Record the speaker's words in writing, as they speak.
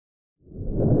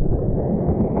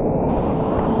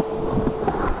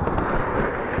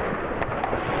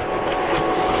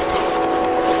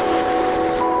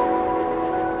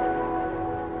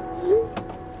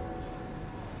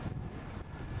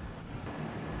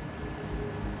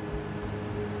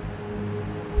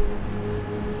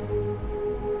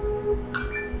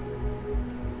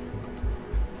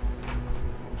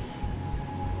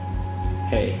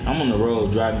Hey, I'm on the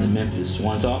road driving to Memphis.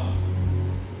 Want to talk?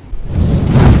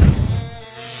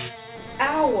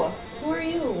 Ow! Who are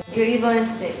you? Your evil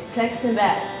instinct. Text him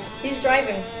back. He's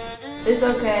driving. It's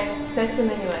okay. Text him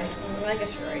anyway. I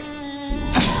guess you're right.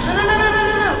 No.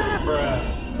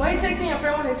 Bruh. Why are you texting your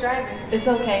friend when he's driving? It's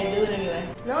okay. Do it anyway.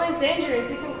 No, it's dangerous.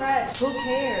 He can crash. Who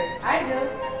cares? I do.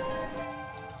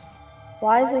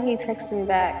 Why isn't he texting me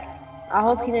back? I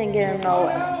hope he didn't get in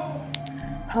nowhere.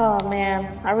 Oh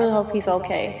man, I really hope he's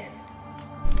okay.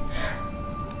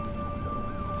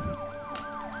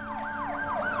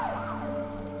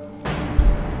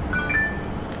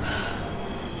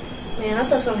 Man, I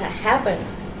thought something had happened.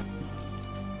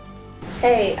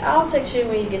 Hey, I'll text you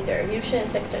when you get there. You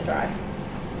shouldn't text and drive.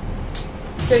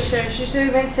 For sure. She should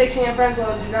have been texting your friends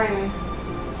while they're driving.